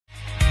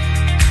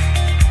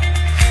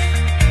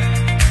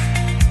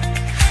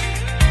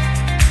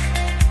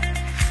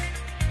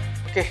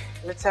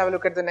Let's have a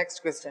look at the next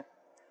question.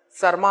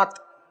 Sarmat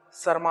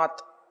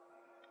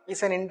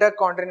is an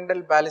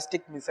intercontinental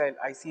ballistic missile,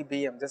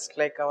 ICBM, just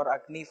like our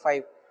Agni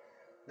 5,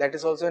 that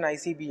is also an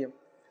ICBM.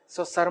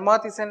 So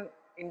Sarmat is an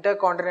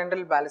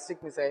intercontinental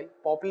ballistic missile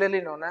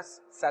popularly known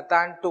as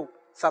Satan 2.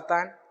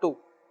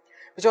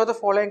 Which of the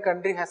following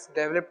country has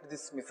developed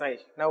this missile?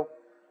 Now,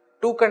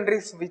 two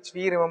countries which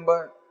we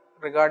remember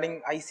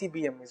regarding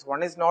ICBM is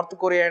one is North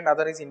Korea and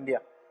other is India,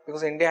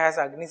 because India has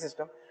Agni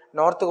system.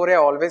 North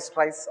Korea always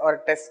tries or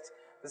tests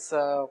this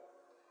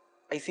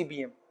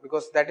ICBM,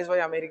 because that is why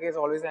America is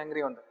always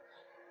angry on that.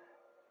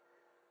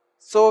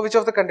 So which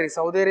of the countries?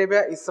 Saudi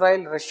Arabia,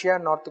 Israel, Russia,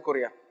 North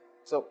Korea.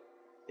 So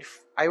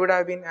if I would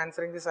have been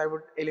answering this, I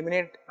would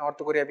eliminate North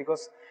Korea,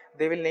 because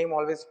they will name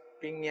always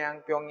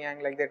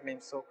Pyongyang like that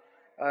name. So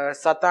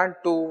Satan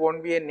 2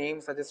 won't be a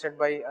name suggested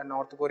by a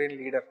North Korean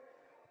leader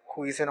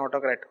who is an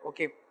autocrat.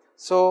 Okay,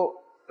 so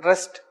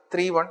rest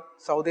 3-1.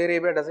 Saudi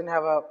Arabia doesn't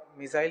have a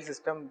missile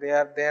system. They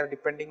are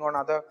depending on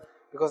other,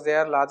 because they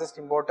are largest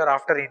importer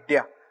after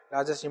India,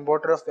 largest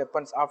importer of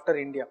weapons after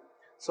India.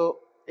 So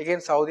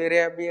again Saudi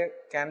Arabia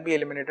can be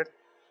eliminated.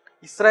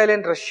 Israel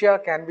and Russia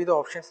can be the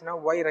options. Now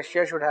why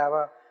Russia should have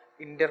a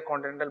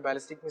intercontinental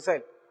ballistic missile?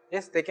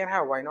 Yes, they can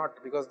have, why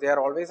not? Because they are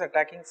always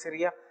attacking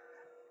Syria,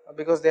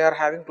 because they are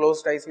having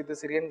close ties with the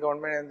Syrian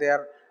government and they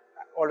are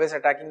always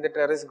attacking the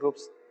terrorist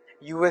groups.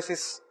 US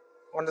is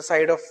on the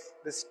side of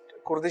this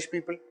Kurdish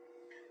people,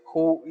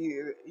 who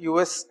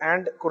US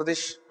and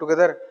Kurdish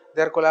together,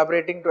 they are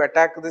collaborating to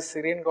attack the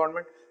Syrian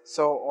government.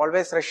 So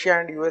always Russia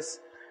and US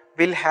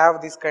will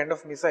have this kind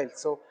of missiles.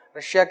 So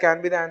Russia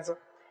can be the answer.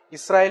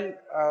 Israel,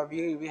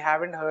 we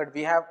haven't heard.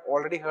 We have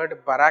already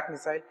heard Barak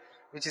missile,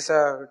 which is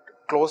a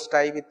close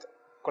tie with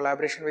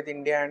collaboration with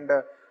India and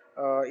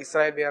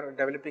Israel. We are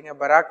developing a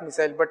Barak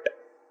missile, but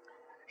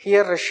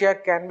here Russia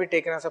can be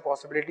taken as a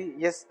possibility.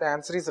 Yes, the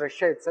answer is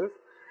Russia itself.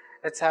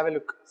 Let's have a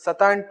look.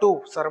 Satan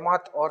 2,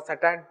 Sarmat or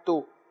Satan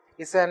 2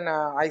 is an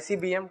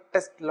ICBM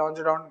test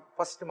launched on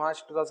 1st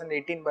March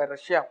 2018 by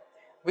Russia,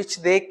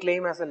 which they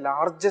claim as the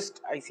largest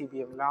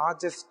ICBM.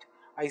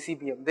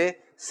 They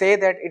say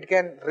that it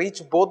can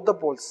reach both the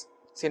poles.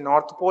 See,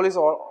 North Pole is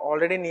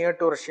already near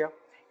to Russia.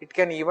 It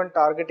can even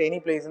target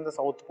any place in the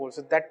South Pole.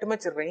 So that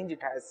much range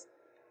it has.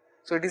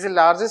 So it is the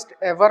largest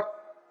ever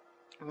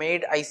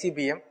made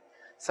ICBM.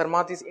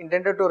 Sarmat is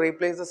intended to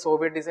replace the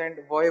Soviet designed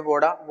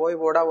Voyevoda.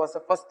 Voyevoda was the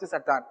first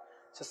Satan.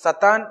 So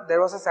Satan, there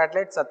was a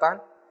satellite Satan,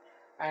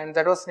 and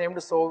that was named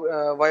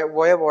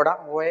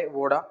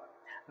Voyevoda.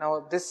 Now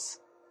this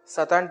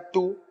Satan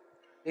 2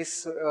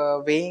 is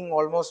weighing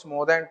almost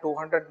more than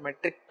 200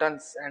 metric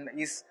tons and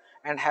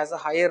has a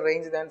higher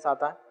range than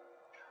Satan,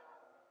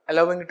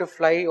 allowing it to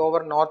fly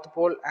over North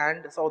Pole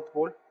and South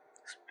Pole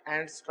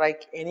and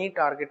strike any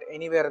target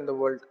anywhere in the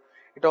world.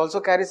 It also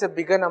carries a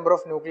bigger number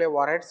of nuclear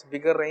warheads,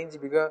 bigger range,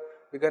 bigger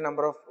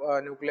number of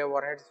nuclear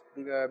warheads,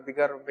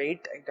 bigger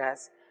weight it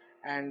has.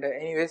 And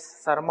anyways,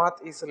 Sarmat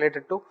is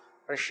related to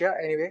Russia.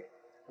 Anyway,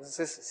 this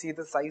is, see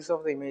the size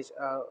of the image,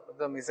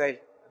 the missile.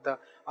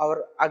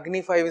 Our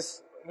Agni 5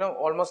 is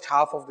almost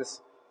half of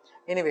this.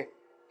 Anyway,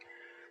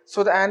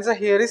 so the answer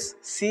here is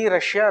C,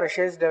 Russia.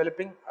 Russia is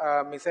developing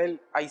missile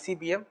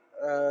ICBM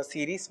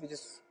series, which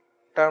is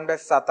termed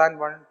as Satan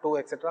 1, 2,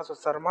 etc. So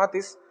Sarmat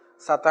is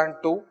Satan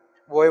 2,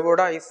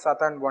 Voyevoda is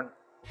Satan 1.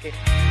 Okay.